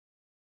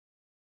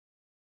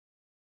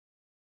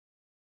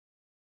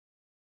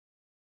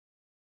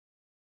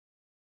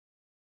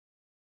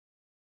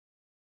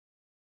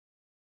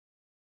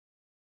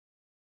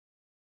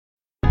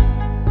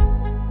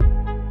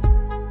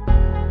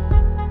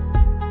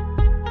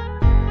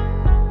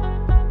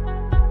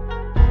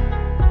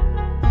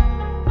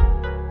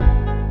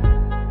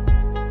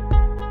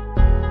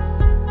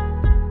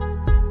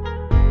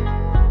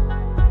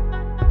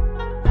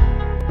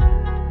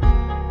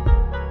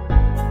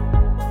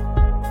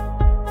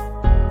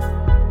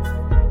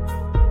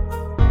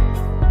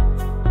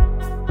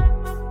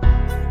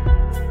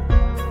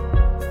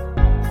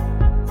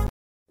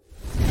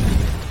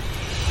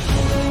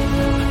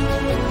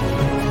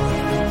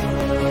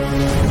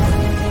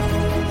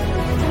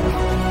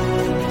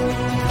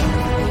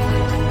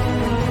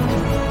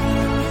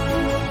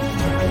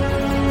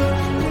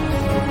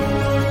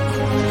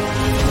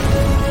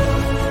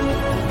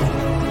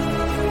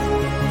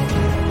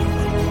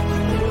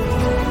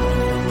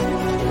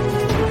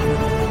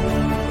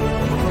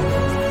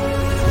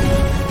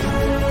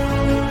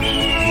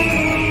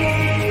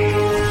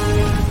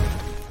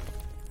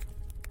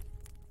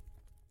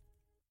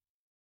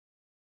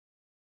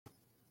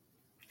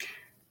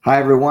Hi,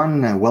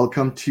 everyone.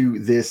 Welcome to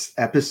this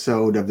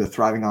episode of the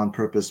Thriving on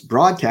Purpose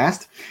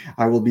broadcast.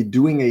 I will be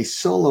doing a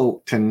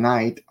solo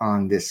tonight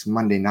on this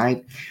Monday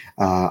night.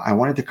 I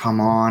wanted to come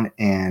on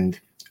and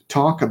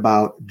talk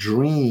about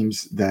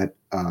dreams that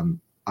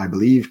I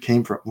believe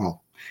came from,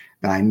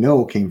 that I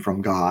know came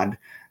from God,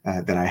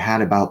 that I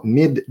had about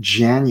mid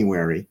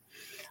January.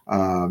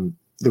 The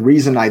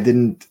reason I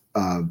didn't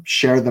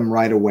share them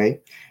right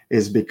away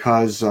is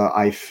because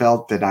I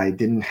felt that I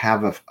didn't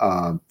have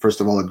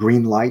first of all, a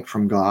green light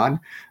from God,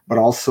 but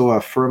also a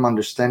firm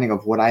understanding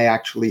of what I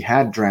actually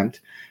had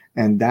dreamt.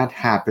 And that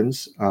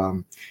happens.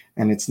 And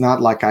it's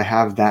not like I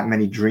have that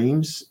many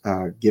dreams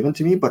given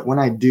to me, but when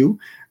I do,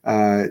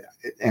 uh,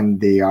 and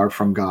they are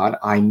from God,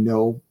 I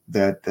know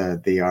that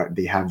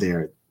they have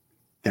their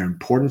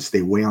importance.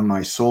 They weigh on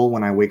my soul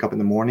when I wake up in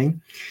the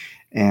morning.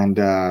 And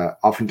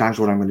oftentimes,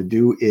 what I'm going to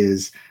do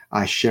is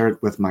I share it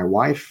with my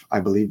wife. I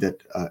believe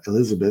that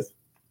Elizabeth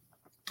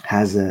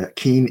has a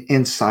keen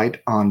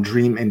insight on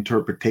dream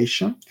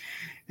interpretation.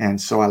 And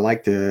so I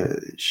like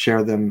to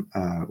share them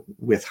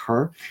with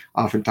her.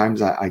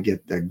 Oftentimes, I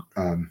get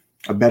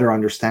a better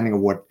understanding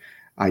of what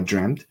I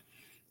dreamt.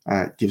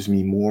 It gives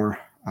me more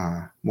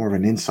of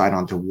an insight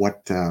onto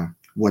what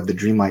the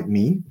dream might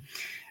mean.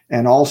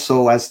 And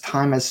also, as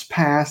time has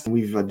passed,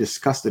 we've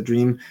discussed the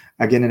dream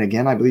again and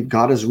again. I believe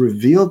God has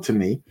revealed to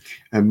me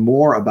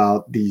more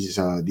about these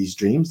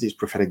dreams, these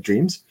prophetic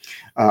dreams.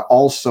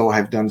 Also,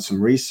 I've done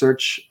some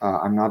research.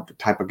 I'm not the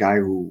type of guy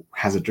who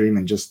has a dream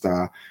and just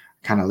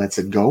kind of lets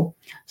it go.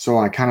 So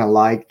I kind of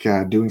like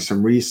doing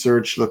some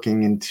research,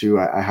 looking into.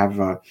 I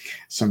have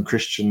some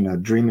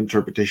Christian dream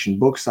interpretation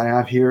books I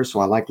have here. So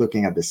I like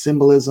looking at the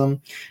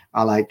symbolism.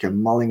 I like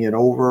mulling it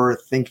over,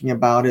 thinking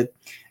about it.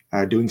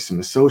 Doing some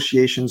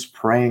associations,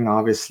 praying,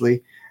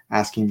 obviously,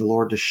 asking the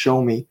Lord to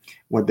show me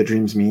what the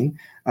dreams mean.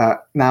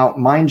 Now,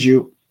 mind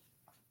you,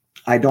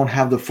 I don't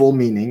have the full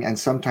meaning, and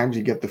sometimes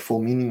you get the full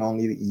meaning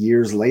only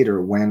years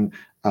later when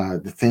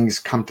the things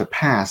come to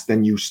pass.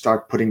 Then you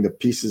start putting the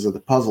pieces of the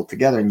puzzle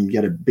together, and you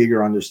get a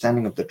bigger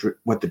understanding of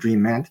what the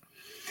dream meant.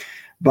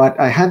 But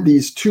I had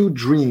these two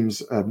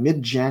dreams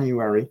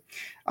mid-January.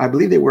 I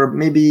believe they were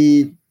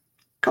maybe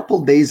a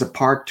couple days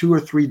apart, 2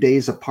 or 3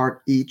 days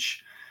apart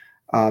each.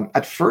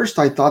 At first,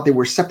 I thought they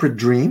were separate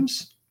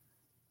dreams,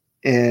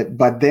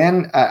 but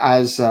then,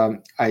 as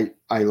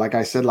like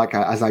I said,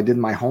 as I did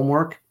my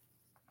homework,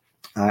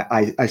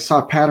 I saw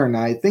a pattern.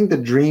 I think the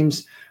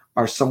dreams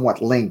are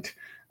somewhat linked,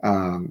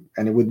 and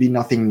it would be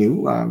nothing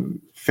new.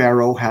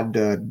 Pharaoh had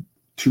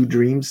two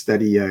dreams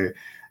that he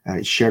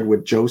shared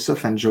with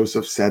Joseph, and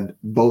Joseph said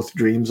both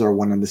dreams are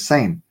one and the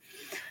same.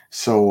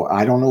 So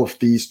I don't know if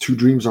these two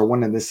dreams are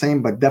one and the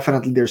same, but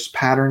definitely there's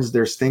patterns,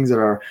 there's things that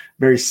are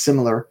very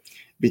similar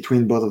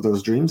between both of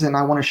those dreams, and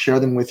I want to share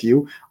them with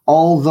you.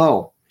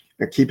 Although,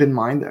 keep in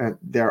mind,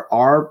 there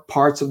are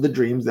parts of the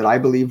dreams that I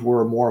believe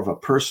were more of a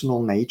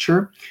personal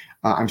nature.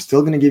 I'm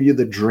still going to give you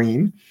the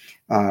dream,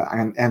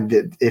 and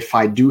if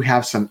I do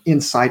have some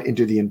insight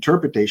into the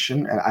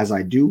interpretation, as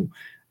I do,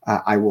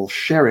 I will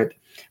share it.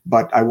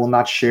 But I will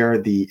not share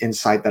the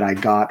insight that I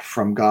got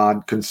from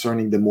God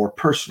concerning the more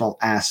personal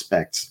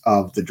aspects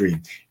of the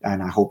dream.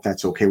 And I hope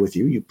that's okay with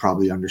you. You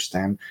probably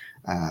understand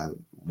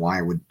why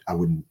I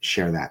wouldn't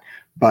share that.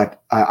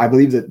 But I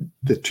believe that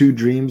the two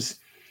dreams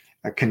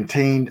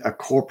contained a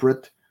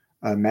corporate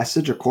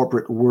message, a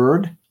corporate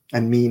word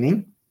and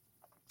meaning.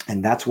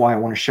 And that's why I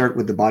want to share it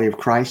with the body of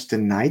Christ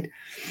tonight.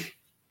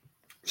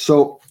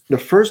 So the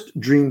first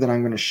dream that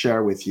I'm going to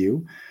share with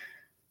you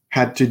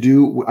had to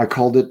do, I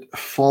called it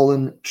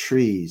fallen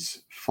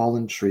trees.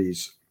 Fallen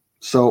trees.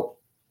 So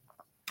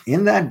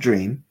in that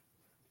dream,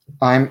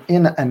 I'm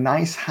in a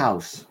nice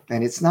house,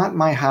 and it's not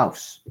my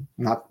house.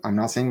 I'm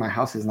not saying my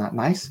house is not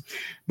nice,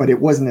 but it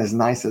wasn't as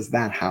nice as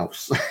that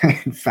house.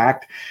 In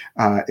fact,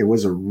 it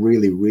was a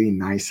really, really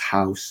nice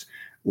house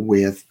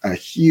with a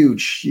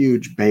huge,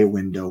 huge bay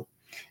window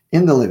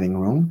in the living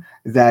room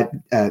that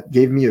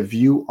gave me a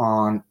view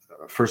on,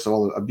 first of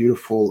all, a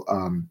beautiful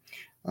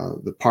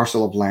the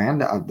parcel of land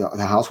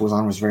the house was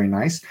on was very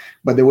nice,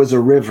 but there was a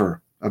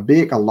river,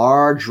 a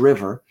large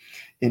river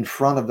in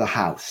front of the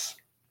house.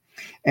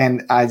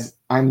 And as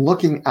I'm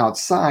looking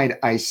outside,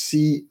 I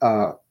see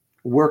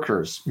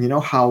workers. You know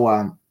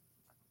how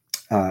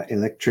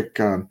electric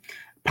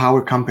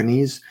power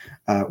companies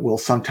will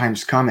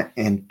sometimes come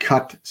and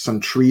cut some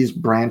trees,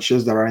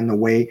 branches that are in the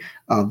way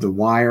of the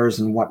wires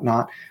and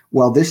whatnot.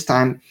 Well, this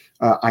time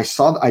I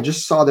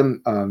just saw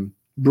them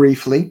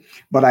briefly,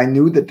 but I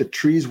knew that the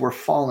trees were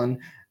fallen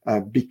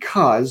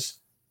because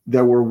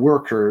there were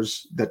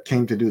workers that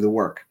came to do the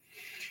work.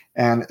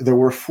 And there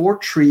were 4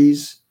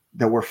 trees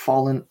that were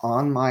fallen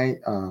on my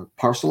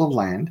parcel of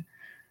land.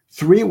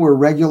 3 were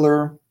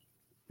regular,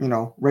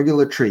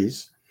 regular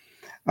trees,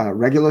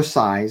 regular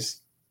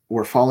size,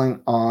 were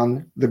falling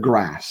on the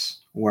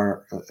grass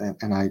where,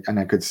 and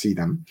I could see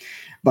them.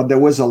 But there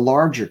was a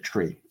larger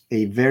tree,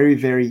 a very,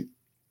 very,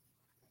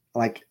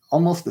 like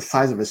almost the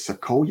size of a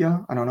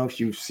sequoia. I don't know if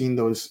you've seen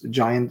those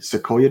giant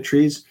sequoia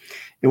trees.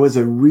 It was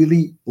a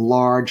really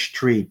large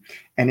tree,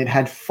 and it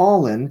had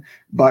fallen,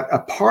 but a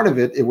part of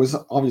it, it was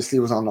obviously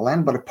it was on the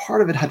land, but a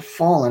part of it had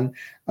fallen.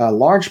 A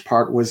large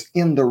part was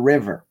in the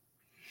river.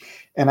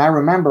 And I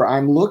remember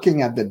I'm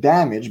looking at the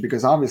damage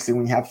because obviously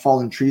when you have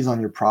fallen trees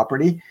on your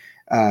property,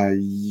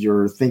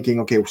 you're thinking,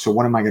 okay, so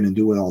what am I going to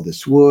do with all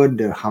this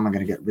wood? How am I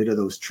going to get rid of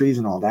those trees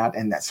and all that?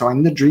 And so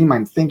in the dream,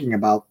 I'm thinking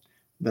about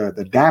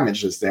the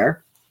damage that's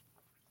there.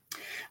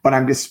 But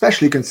I'm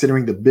especially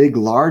considering the big,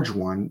 large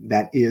one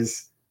that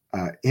is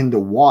in the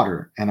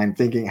water. And I'm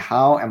thinking,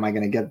 how am I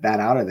going to get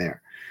that out of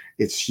there?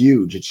 It's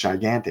huge. It's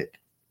gigantic.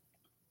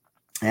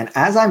 And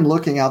as I'm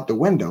looking out the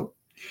window,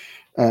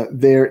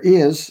 there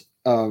is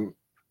an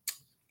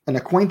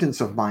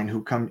acquaintance of mine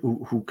who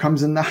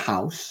comes in the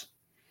house.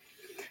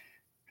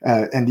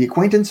 And the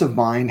acquaintance of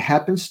mine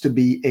happens to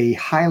be a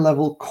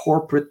high-level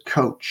corporate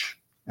coach.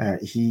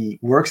 He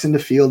works in the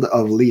field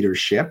of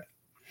leadership,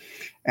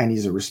 and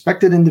he's a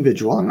respected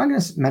individual. I'm not going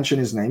to mention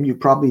his name. You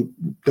probably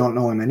don't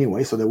know him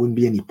anyway, so there wouldn't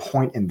be any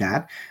point in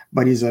that.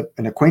 But he's an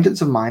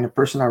acquaintance of mine, a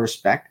person I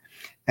respect,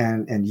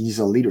 and he's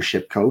a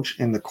leadership coach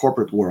in the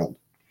corporate world.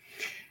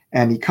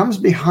 And he comes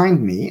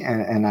behind me,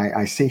 and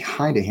I say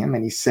hi to him,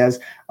 and he says,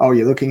 "Oh,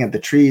 you're looking at the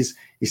trees."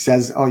 He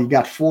says, "Oh, you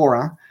got 4,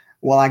 huh?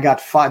 Well, I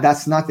got 5.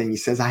 That's nothing." He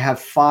says, "I have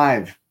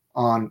 5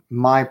 on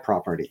my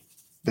property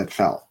that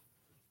fell."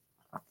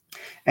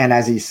 And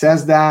as he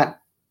says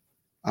that,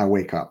 I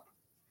wake up.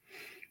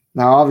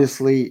 Now,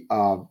 obviously,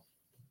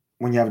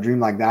 when you have a dream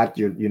like that,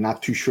 you're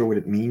not too sure what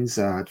it means.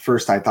 At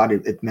first, I thought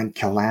it meant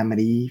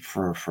calamity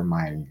for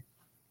my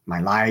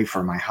life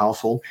or my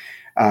household.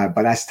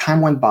 But as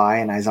time went by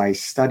and as I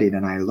studied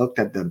and I looked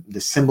at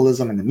the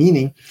symbolism and the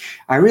meaning,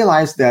 I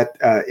realized that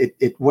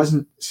it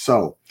wasn't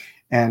so.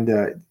 And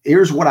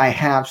here's what I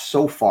have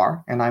so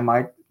far, and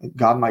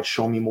God might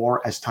show me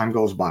more as time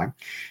goes by.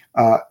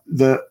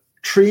 The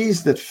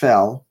trees that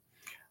fell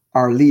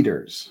are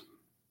leaders.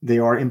 They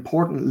are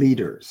important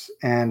leaders.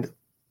 And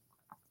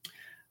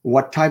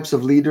what types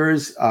of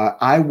leaders?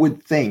 I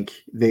would think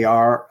they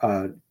are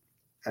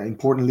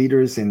important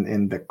leaders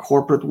in the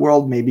corporate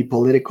world, maybe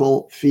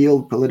political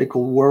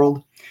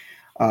world.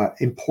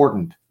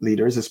 Important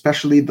leaders,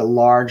 especially the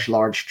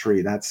large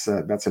tree.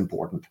 That's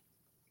important.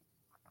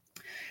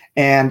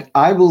 And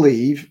I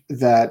believe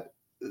that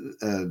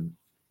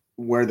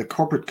where the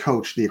corporate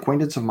coach, the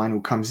acquaintance of mine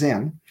who comes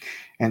in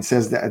and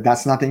says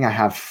that's nothing, I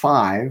have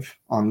 5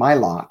 on my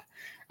lot.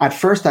 At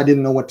first, I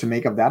didn't know what to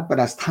make of that. But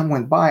as time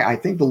went by, I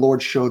think the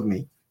Lord showed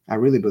me, I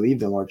really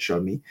believe the Lord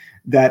showed me,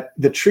 that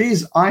the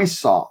trees I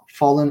saw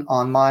fallen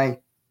on my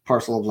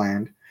parcel of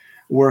land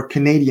were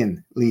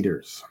Canadian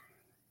leaders.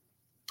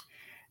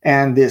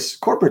 And this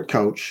corporate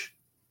coach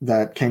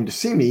that came to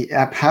see me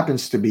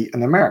happens to be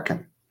an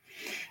American.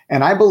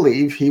 And I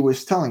believe he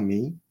was telling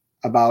me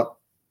about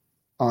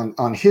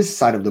on his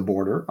side of the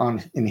border,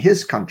 in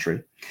his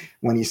country,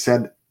 when he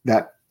said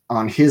that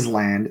on his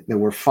land there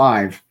were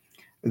 5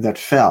 that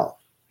fell.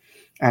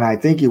 And I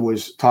think he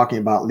was talking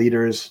about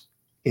leaders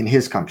in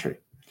his country.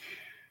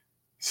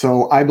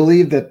 So I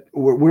believe that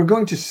we're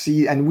going to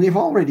see, and we've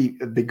already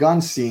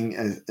begun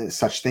seeing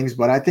such things,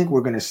 but I think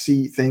we're going to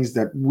see things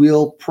that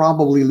will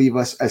probably leave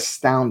us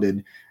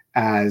astounded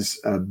as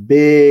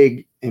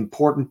big,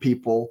 important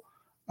people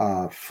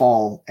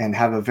fall and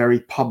have a very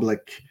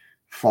public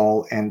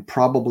fall. And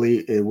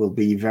probably it will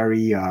be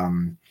very,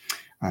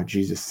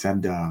 Jesus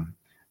said,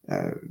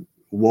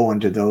 woe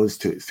unto those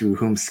through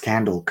whom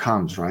scandal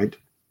comes, right?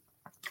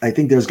 I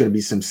think there's going to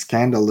be some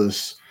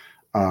scandalous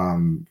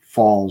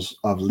falls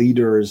of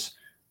leaders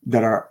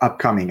that are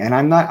upcoming. And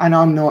I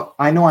know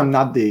I'm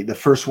not the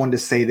first one to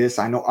say this.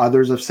 I know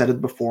others have said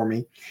it before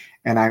me,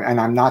 and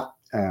I'm not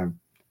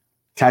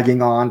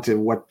tagging on to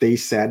what they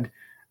said,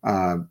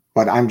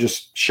 but I'm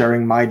just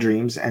sharing my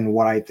dreams and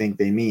what I think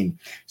they mean.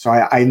 So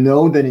I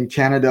know that in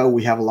Canada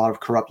we have a lot of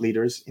corrupt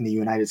leaders. In the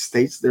United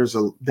States, there's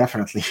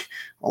definitely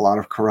a lot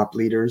of corrupt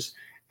leaders,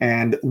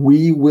 and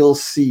we will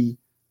see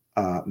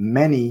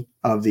many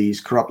of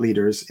these corrupt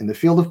leaders in the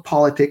field of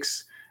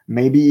politics,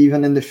 maybe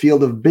even in the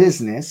field of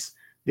business,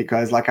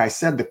 because like I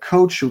said, the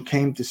coach who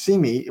came to see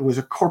me, it was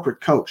a corporate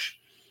coach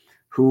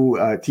who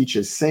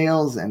teaches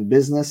sales and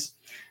business.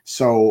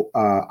 So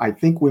I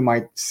think we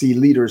might see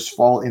leaders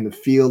fall in the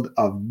field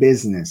of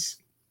business,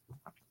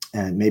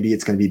 and maybe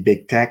it's going to be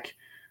big tech.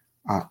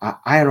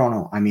 I don't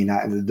know. I mean,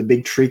 the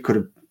big tree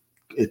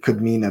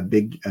could mean a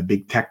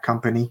big tech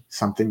company,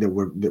 something that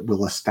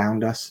will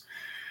astound us.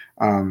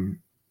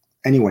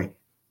 Anyway,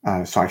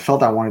 so I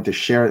felt I wanted to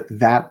share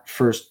that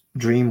first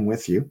dream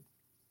with you.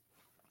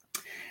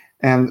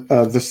 And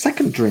the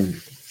second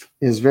dream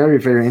is very,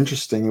 very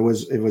interesting. It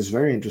was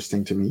very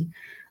interesting to me.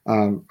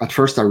 At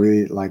first, I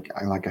really, like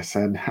I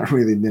said, I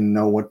really didn't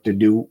know what to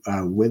do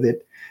with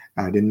it.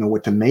 I didn't know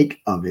what to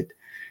make of it.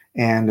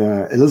 And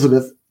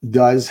Elizabeth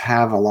does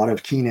have a lot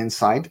of keen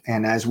insight.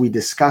 And as we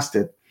discussed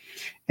it,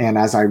 and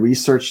as I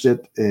researched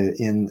it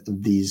in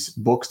these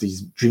books,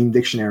 these dream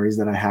dictionaries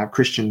that I have,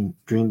 Christian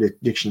dream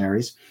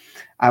dictionaries,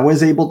 I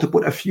was able to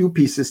put a few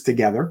pieces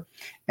together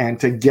and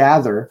to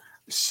gather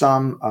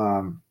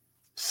some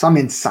some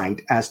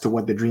insight as to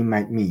what the dream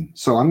might mean.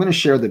 So I'm going to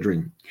share the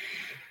dream.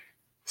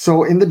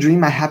 So in the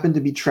dream, I happen to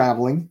be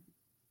traveling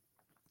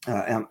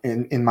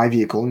in my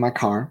vehicle, in my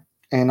car,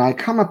 and I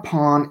come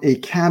upon a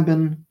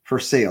cabin for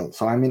sale.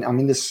 So I'm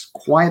in this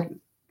quiet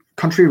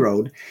country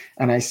road,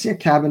 and I see a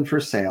cabin for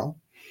sale,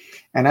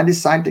 and I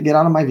decide to get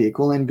out of my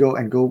vehicle and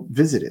go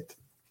visit it.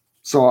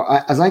 So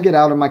as I get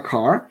out of my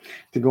car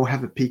to go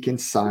have a peek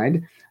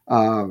inside,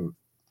 I'm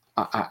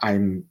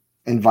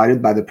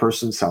invited by the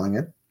person selling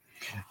it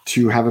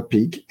to have a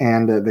peek,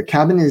 and the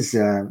cabin is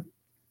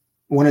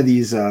one of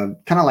these kind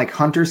of like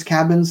hunters'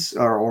 cabins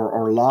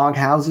or log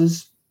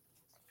houses,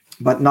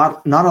 but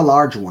not a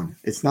large one.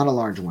 It's not a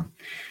large one,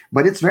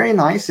 but it's very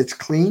nice. It's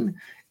clean,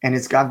 and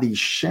it's got these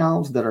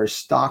shelves that are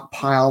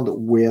stockpiled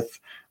with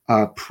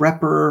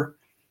prepper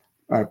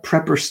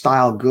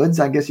style goods,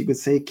 I guess you could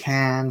say,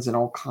 cans and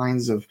all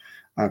kinds of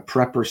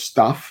prepper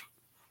stuff.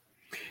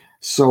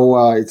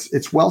 So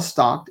it's well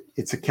stocked.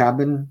 It's a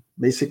cabin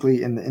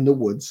basically in the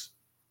woods.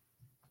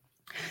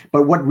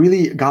 But what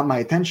really got my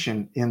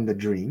attention in the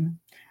dream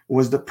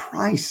was the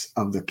price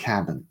of the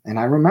cabin. And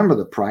I remember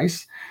the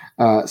price.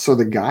 So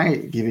the guy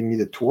giving me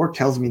the tour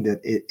tells me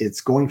that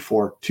it's going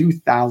for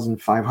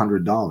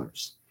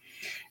 $2,500.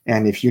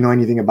 And if you know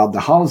anything about the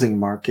housing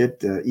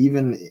market,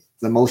 even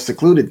the most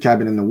secluded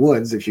cabin in the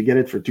woods, if you get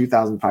it for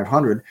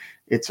 $2,500,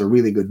 it's a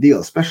really good deal,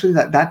 especially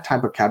that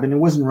type of cabin. It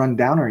wasn't run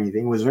down or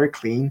anything. It was very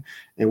clean.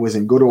 It was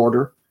in good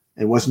order.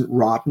 It wasn't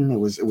rotten. It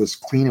was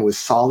clean. It was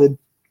solid.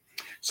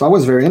 So I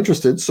was very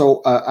interested.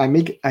 So I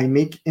make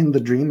in the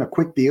dream a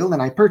quick deal,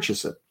 and I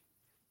purchase it.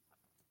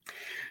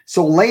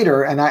 So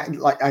later, and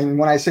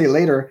when I say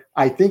later,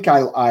 I think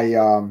I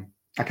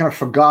kind of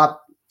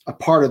forgot a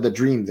part of the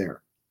dream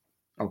there.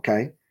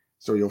 Okay,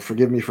 so you'll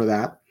forgive me for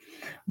that.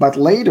 But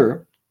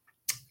later,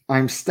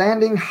 I'm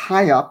standing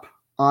high up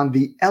on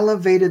the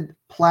elevated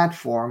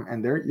platform,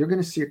 and there you're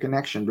going to see a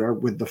connection there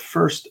with the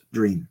first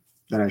dream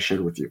that I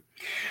shared with you.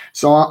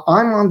 So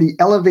I'm on the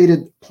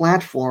elevated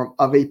platform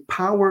of a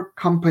power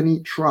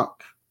company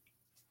truck.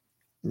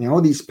 You know,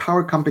 these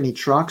power company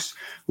trucks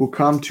who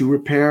come to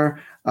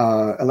repair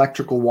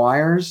electrical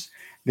wires.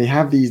 They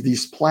have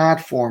these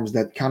platforms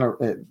that kind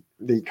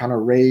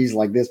of raise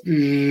like this,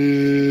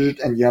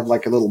 and you have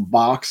like a little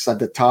box at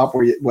the top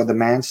where the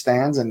man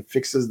stands and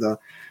fixes the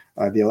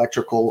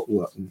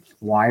electrical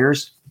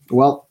wires.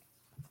 Well,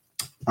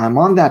 I'm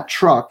on that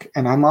truck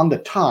and I'm on the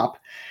top,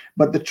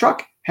 but the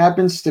truck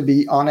happens to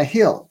be on a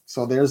hill.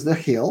 So there's the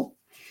hill,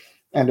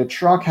 and the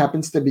truck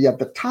happens to be at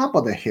the top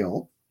of the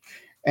hill,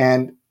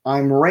 and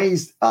I'm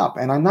raised up,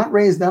 and I'm not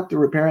raised up to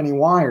repair any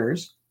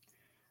wires.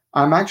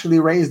 I'm actually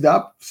raised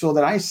up so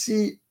that I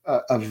see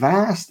a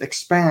vast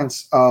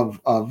expanse of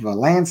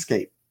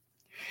landscape.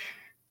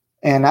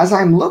 And as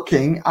I'm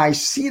looking, I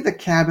see the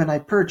cabin I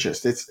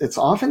purchased. It's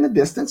off in the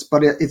distance,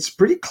 but it's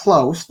pretty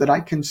close that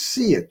I can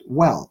see it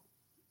well.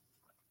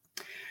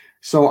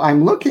 So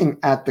I'm looking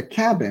at the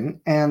cabin,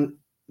 and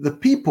the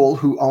people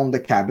who own the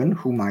cabin,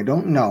 whom I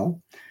don't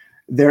know,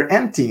 they're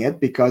emptying it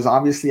because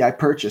obviously I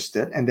purchased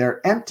it, and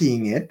they're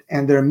emptying it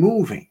and they're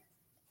moving,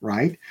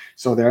 right?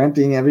 So they're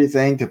emptying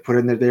everything to put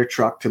in their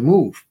truck to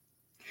move.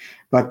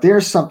 But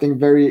there's something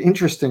very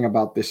interesting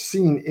about this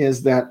scene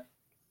is that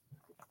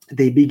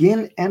they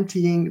begin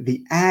emptying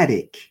the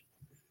attic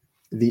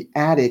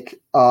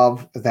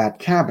of that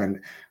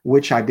cabin,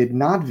 which I did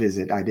not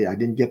visit. I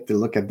didn't get to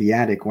look at the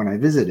attic when I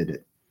visited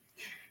it.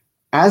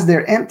 As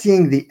they're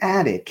emptying the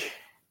attic,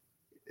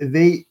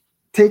 they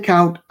take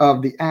out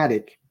of the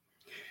attic,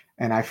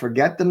 and I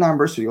forget the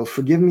number, so you'll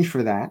forgive me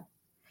for that.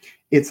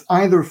 It's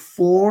either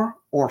 4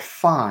 or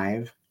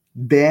 5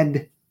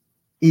 dead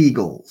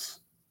eagles.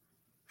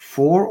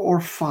 4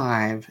 or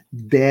 5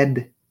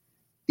 dead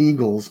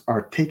eagles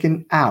are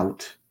taken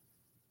out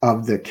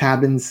of the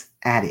cabin's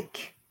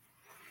attic.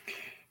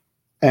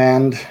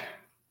 And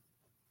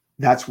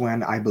that's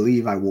when I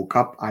believe I woke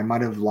up. I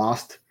might have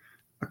lost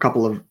a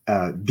couple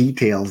of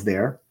details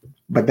there,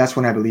 but that's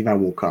when I believe I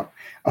woke up.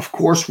 Of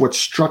course, what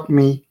struck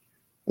me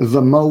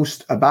the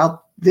most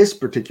about this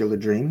particular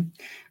dream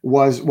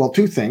was, well,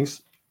 2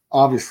 things.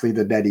 Obviously,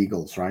 the dead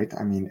eagles, right?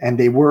 I mean, and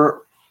they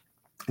weren't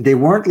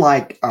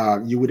like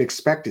you would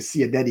expect to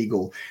see a dead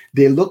eagle.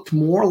 They looked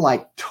more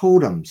like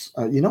totems.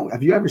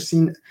 Have you ever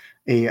seen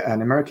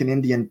an American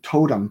Indian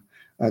totem?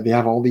 They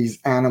have all these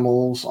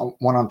animals,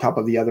 one on top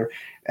of the other.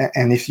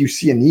 And if you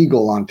see an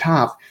eagle on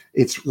top,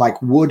 it's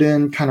like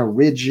wooden, kind of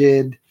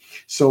rigid.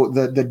 So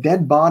the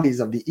dead bodies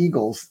of the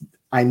eagles,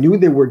 I knew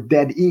they were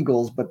dead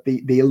eagles, but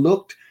they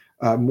looked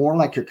more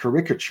like a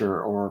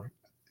caricature, or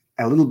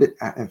a little bit,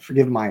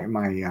 forgive my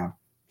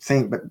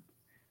saying, but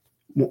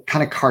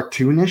kind of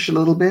cartoonish a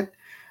little bit.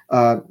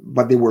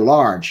 But they were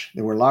large.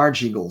 They were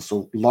large eagles.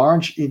 So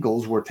large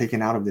eagles were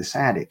taken out of this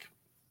attic.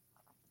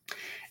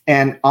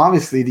 And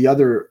obviously the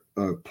other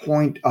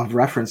point of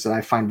reference that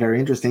I find very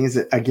interesting is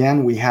that,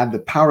 again, we had the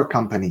power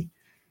company,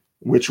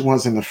 which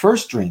was in the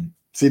first dream.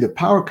 See, the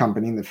power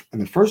company in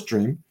the first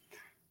dream,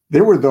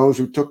 there were those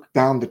who took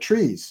down the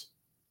trees.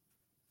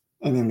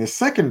 And in the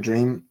second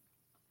dream,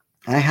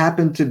 I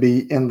happened to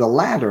be in the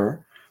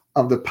ladder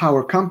of the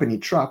power company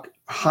truck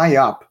high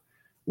up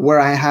where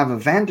I have a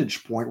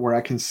vantage point where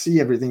I can see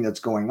everything that's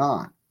going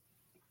on.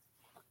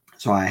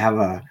 So I have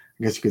I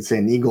guess you could say,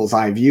 an eagle's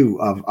eye view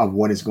of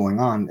what is going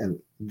on, and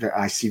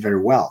I see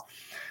very well.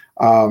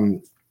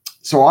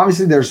 So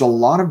obviously there's a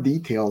lot of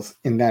details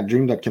in that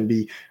dream that can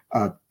be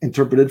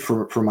interpreted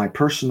for my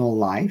personal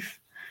life.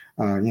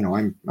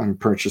 I'm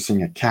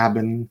purchasing a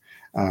cabin.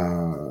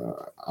 I'm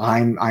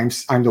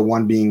the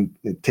one being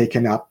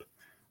taken up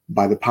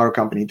by the power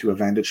company to a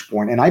vantage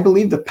point, and I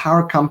believe the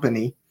power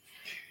company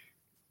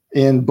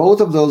in both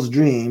of those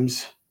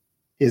dreams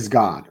is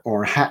God,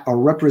 or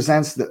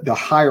represents the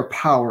higher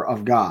power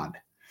of God.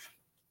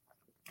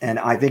 And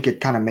I think it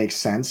kind of makes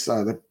sense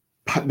that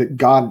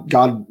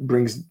God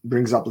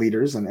brings up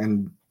leaders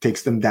and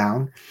takes them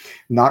down.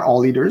 Not all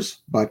leaders,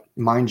 but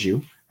mind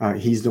you,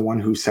 he's the one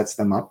who sets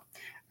them up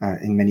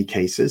in many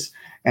cases.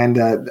 And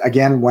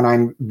again, when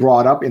I'm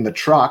brought up in the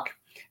truck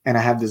and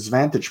I have this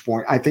vantage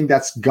point, I think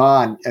that's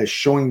God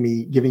showing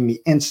me, giving me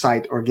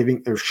insight, or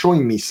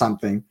showing me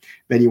something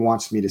that he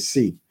wants me to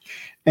see.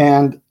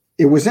 And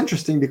it was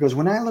interesting because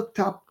when I looked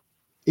up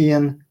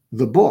in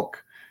the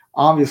book,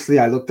 obviously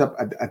I looked up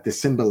at the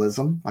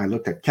symbolism. I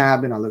looked at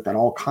cabin. I looked at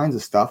all kinds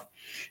of stuff.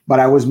 But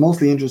I was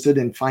mostly interested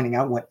in finding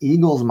out what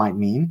eagles might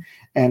mean.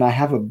 And I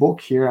have a book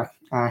here.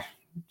 Yeah,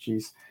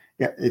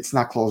 it's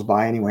not close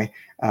by anyway.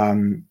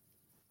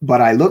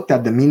 But I looked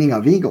at the meaning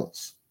of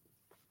eagles.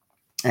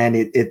 And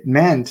it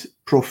meant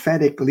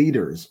prophetic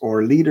leaders,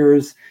 or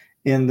leaders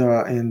in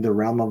the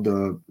realm of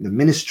the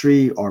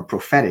ministry, or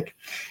prophetic.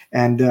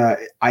 And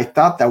I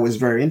thought that was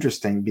very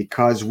interesting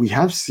because we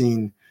have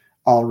seen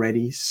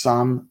already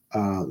some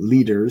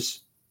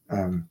leaders,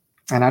 and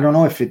I don't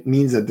know if it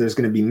means that there's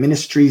going to be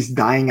ministries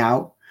dying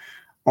out,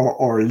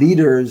 or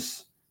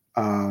leaders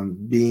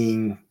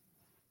losing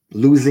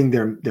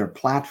their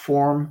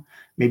platform.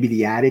 Maybe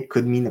the attic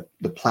could mean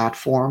the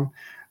platform,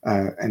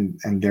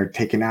 and they're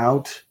taken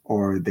out,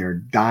 or they're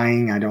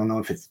dying. I don't know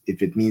if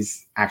it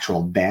means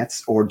actual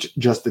deaths, or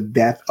just the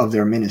death of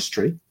their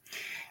ministry.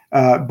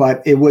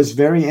 But it was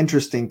very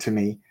interesting to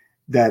me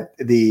that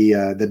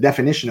the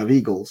definition of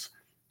eagles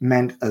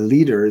meant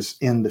leaders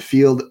in the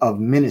field of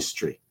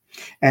ministry.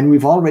 And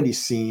we've already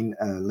seen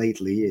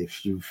lately,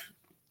 if you've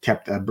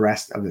kept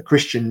abreast of the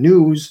Christian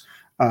news,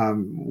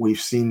 we've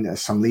seen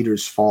some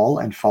leaders fall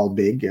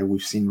big.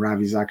 We've seen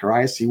Ravi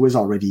Zacharias. He was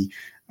already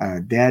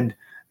dead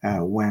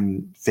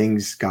when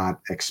things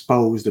got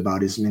exposed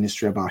about his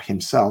ministry, about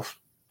himself.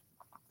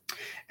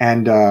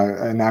 And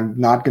I'm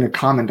not going to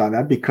comment on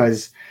that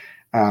because,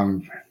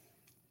 I've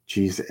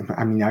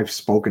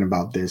spoken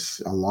about this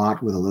a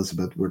lot with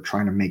Elizabeth. We're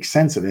trying to make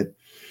sense of it.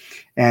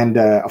 And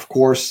of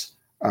course,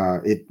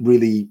 it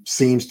really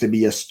seems to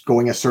be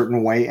going a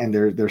certain way. And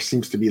there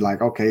seems to be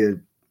like, okay,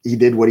 he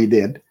did what he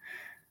did.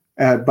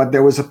 But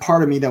there was a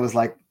part of me that was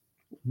like,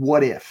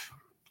 what if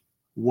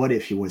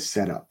he was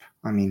set up?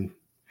 I mean,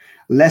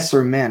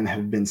 lesser men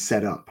have been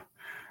set up.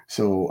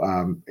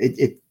 So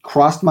it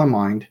crossed my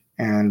mind.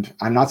 And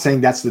I'm not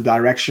saying that's the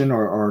direction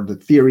or the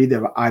theory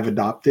that I've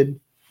adopted.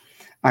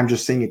 I'm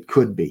just saying it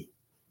could be,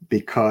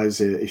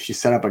 because if you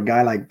set up a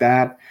guy like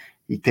that,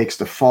 he takes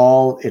the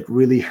fall, it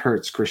really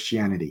hurts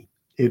Christianity.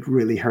 It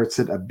really hurts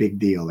it a big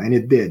deal. And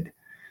it did.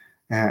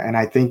 And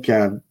I think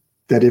that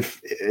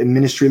if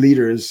ministry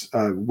leaders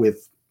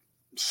with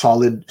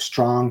solid,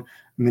 strong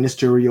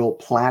ministerial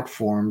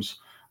platforms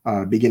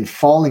begin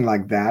falling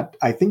like that,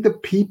 I think the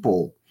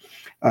people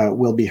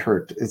will be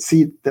hurt. And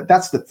see,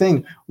 that's the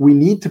thing. We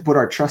need to put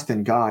our trust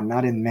in God,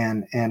 not in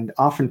men. And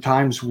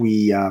oftentimes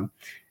we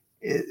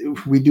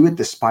do it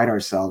despite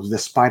ourselves,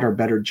 despite our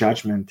better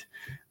judgment.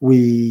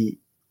 We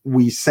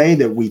say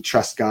that we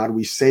trust God.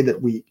 We say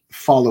that we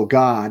follow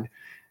God.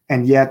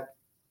 And yet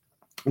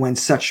when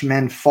such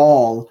men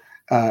fall,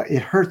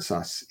 it hurts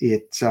us.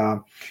 It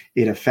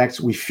affects,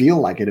 we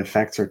feel like it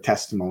affects our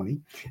testimony.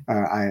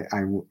 I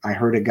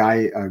heard a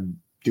guy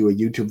do a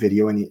YouTube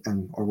video,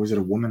 or was it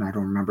a woman? I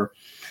don't remember.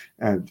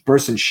 The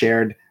person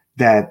shared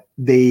that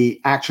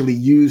they actually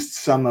used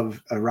some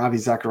of Ravi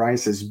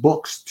Zacharias's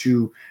books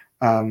to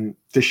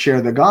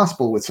share the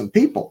gospel with some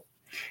people.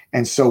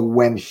 And so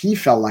when he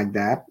felt like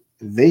that,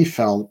 they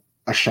felt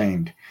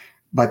ashamed.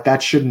 But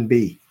that shouldn't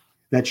be.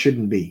 That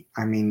shouldn't be.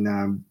 I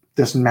mean,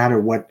 doesn't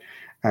matter what.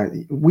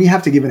 We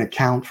have to give an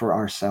account for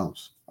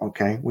ourselves.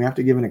 Okay, we have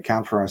to give an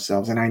account for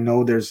ourselves. And I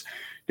know there's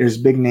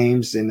big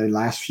names in the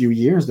last few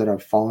years that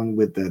have fallen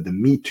with the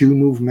Me Too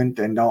movement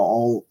and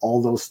all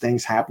those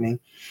things happening.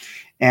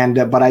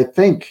 And but I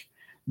think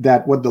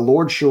that what the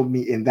Lord showed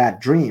me in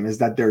that dream is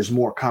that there's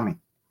more coming.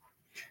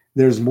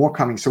 There's more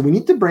coming. So we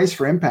need to brace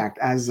for impact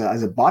as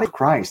a body of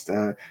Christ.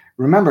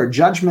 Remember,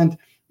 judgment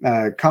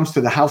comes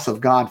to the house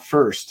of God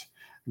first.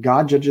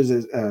 God judges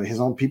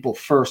his own people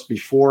first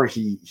before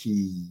he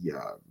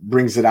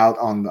brings it out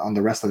on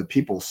the rest of the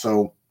people.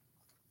 So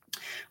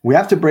we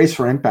have to brace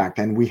for impact,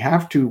 and we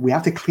have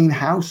to clean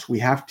house. We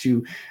have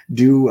to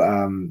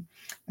do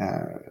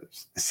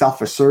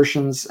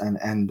self-assertions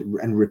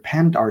and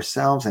repent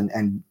ourselves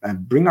and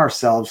bring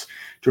ourselves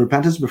to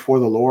repentance before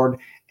the Lord,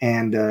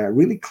 and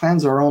really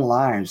cleanse our own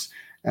lives.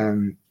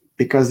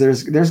 Because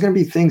there's going to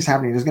be things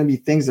happening. There's going to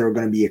be things that are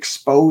going to be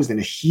exposed in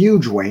a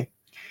huge way.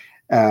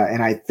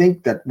 And I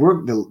think that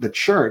the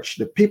church,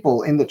 the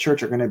people in the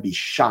church are going to be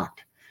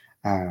shocked.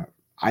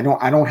 I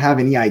don't have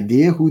any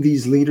idea who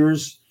these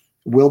leaders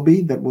will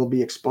be that will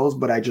be exposed,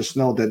 but I just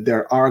know that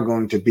there are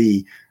going to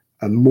be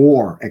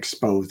more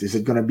exposed. Is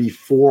it going to be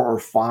 4 or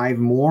 5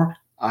 more?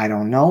 I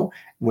don't know.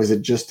 Was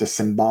it just a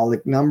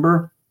symbolic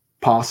number?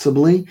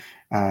 Possibly.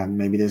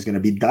 Maybe there's going to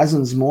be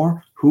dozens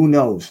more. Who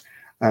knows?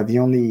 The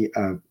only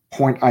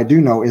point I do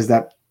know is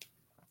that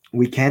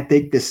we can't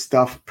take this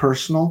stuff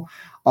personal,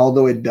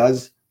 although it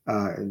does.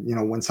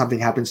 When something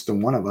happens to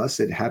one of us,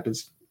 it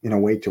happens in a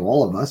way to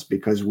all of us,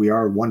 because we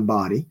are one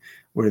body.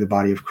 We're the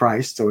body of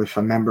Christ. So if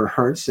a member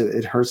hurts,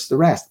 it hurts the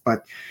rest.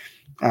 But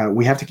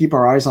we have to keep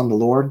our eyes on the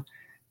Lord,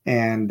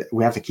 and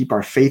we have to keep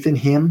our faith in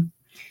Him.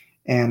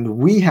 And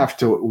we have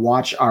to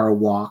watch our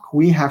walk.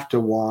 We have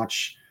to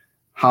watch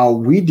how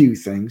we do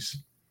things.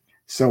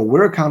 So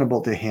we're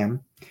accountable to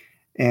Him.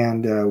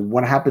 And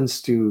what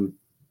happens to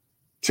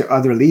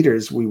other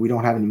leaders, we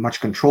don't have much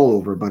control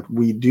over, but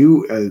we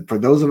do, for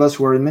those of us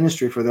who are in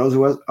ministry, for those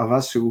of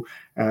us who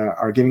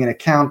are giving an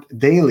account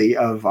daily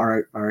of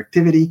our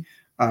activity,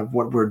 of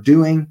what we're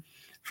doing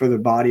for the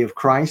body of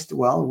Christ.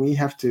 Well, we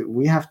have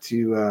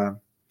to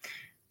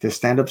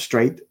stand up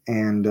straight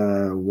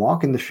and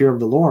walk in the fear of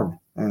the Lord.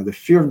 The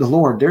fear of the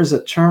Lord, there's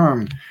a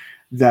term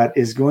that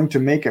is going to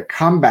make a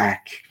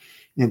comeback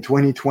in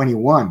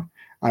 2021.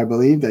 I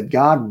believe that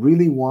God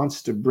really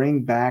wants to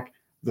bring back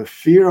the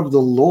fear of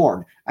the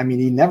Lord. I mean,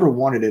 He never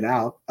wanted it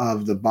out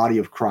of the body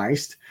of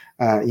Christ.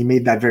 He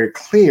made that very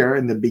clear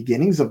in the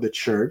beginnings of the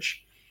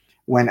church,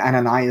 when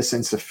Ananias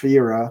and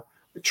Sapphira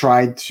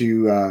tried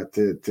to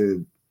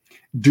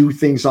do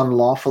things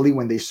unlawfully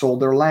when they sold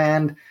their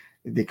land.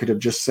 They could have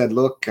just said,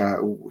 look,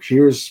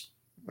 let's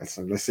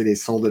say they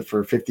sold it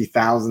for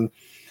 50,000.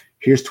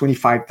 Here's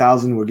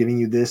 25,000. We're giving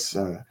you this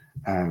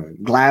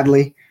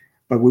gladly,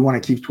 but we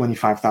want to keep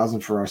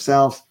 25,000 for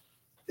ourselves.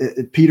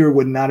 Peter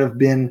would not have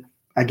been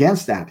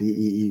against that.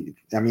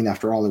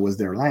 After all, it was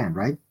their land,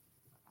 right?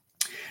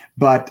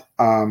 But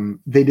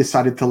they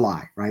decided to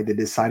lie, right? They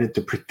decided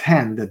to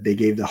pretend that they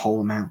gave the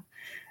whole amount.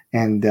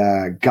 And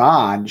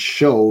God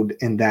showed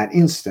in that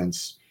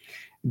instance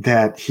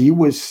that He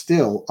was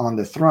still on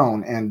the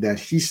throne, and that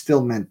He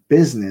still meant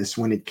business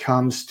when it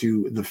comes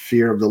to the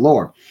fear of the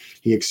Lord.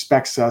 He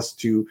expects us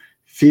to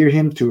fear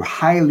Him, to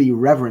highly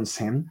reverence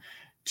Him,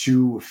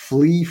 to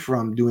flee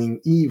from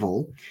doing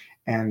evil.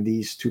 And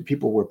these 2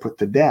 people were put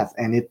to death,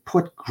 and it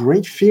put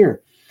great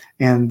fear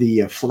in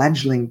the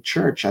fledgling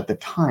church at the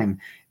time.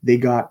 They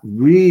got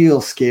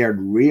real scared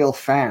real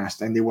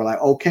fast, and they were like,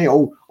 okay,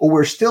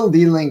 we're still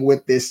dealing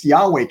with this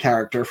Yahweh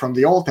character from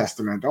the Old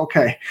Testament.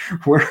 Okay,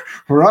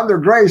 we're under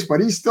grace, but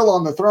He's still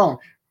on the throne.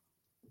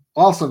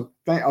 Awesome.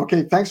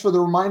 Thanks for the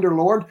reminder,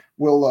 Lord.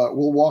 We'll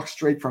walk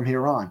straight from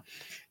here on.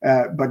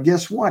 But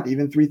guess what?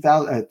 Even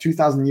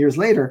 2,000 years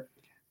later,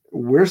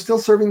 we're still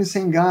serving the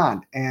same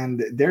God,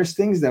 and there's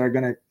things that are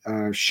going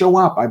to show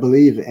up, I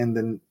believe,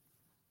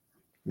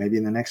 maybe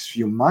in the next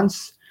few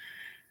months,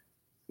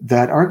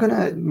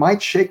 that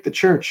might shake the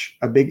church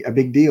a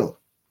big deal.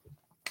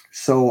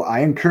 So I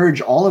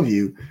encourage all of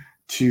you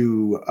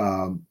to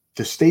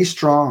stay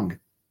strong,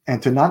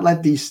 and to not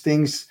let these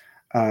things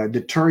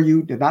deter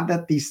you, to not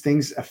let these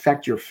things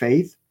affect your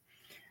faith.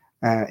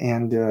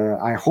 And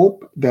I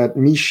hope that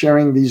me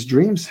sharing these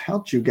dreams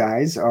helped you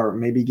guys, or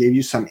maybe gave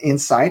you some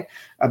insight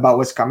about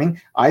what's coming.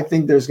 I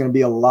think there's going to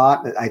be a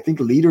lot. I think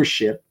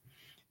leadership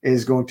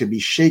is going to be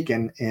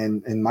shaken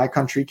in my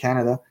country,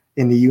 Canada,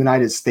 in the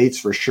United States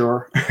for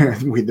sure.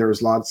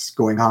 There's lots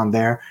going on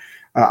there.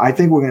 I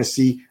think we're going to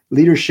see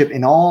leadership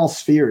in all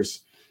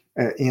spheres,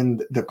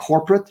 in the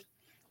corporate,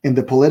 in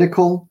the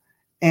political,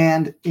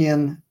 and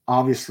in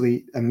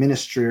obviously a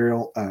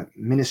ministerial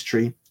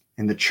ministry,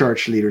 in the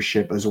church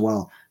leadership as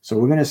well. So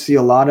we're going to see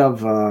a lot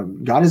of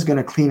God is going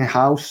to clean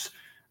house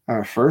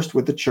first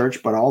with the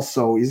church, but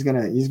also He's going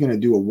to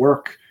do a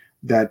work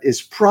that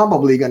is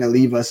probably going to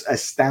leave us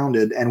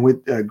astounded and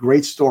with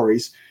great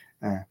stories,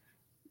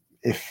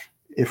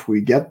 if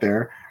we get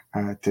there,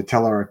 to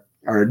tell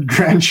our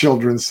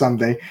grandchildren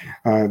someday.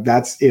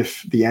 That's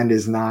if the end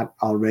is not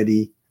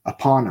already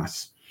upon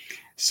us.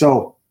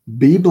 So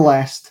be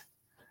blessed,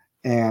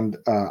 and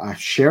I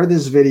share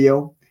this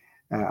video.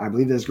 I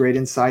believe there's great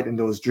insight in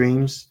those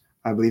dreams.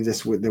 I believe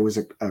there was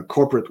a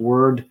corporate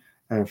word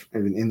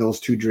in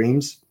those 2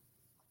 dreams.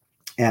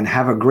 And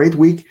have a great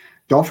week.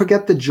 Don't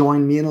forget to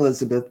join me and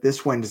Elizabeth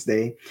this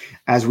Wednesday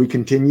as we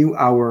continue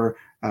our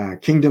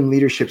Kingdom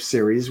Leadership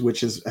series,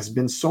 which has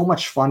been so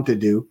much fun to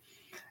do,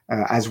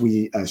 as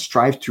we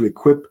strive to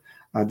equip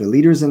the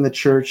leaders in the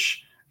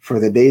church for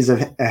the days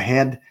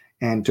ahead,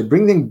 and to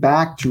bring them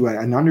back to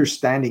an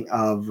understanding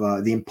of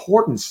the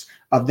importance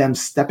of them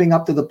stepping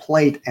up to the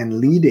plate and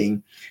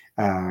leading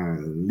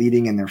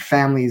in their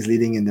families,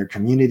 leading in their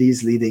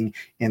communities, leading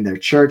in their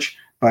church,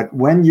 But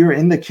when you're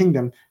in the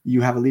kingdom, you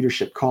have a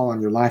leadership call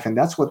on your life, and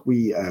that's what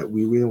we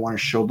really want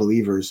to show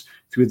believers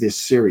through this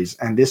series.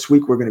 And this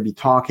week we're going to be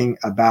talking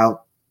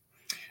about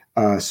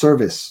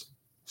service.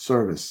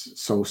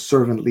 So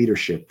servant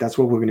leadership. That's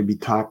what we're going to be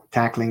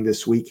tackling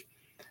this week,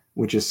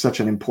 which is such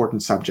an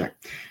important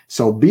subject.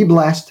 So be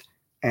blessed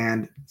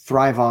and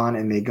thrive on,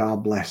 and may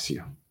God bless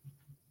you.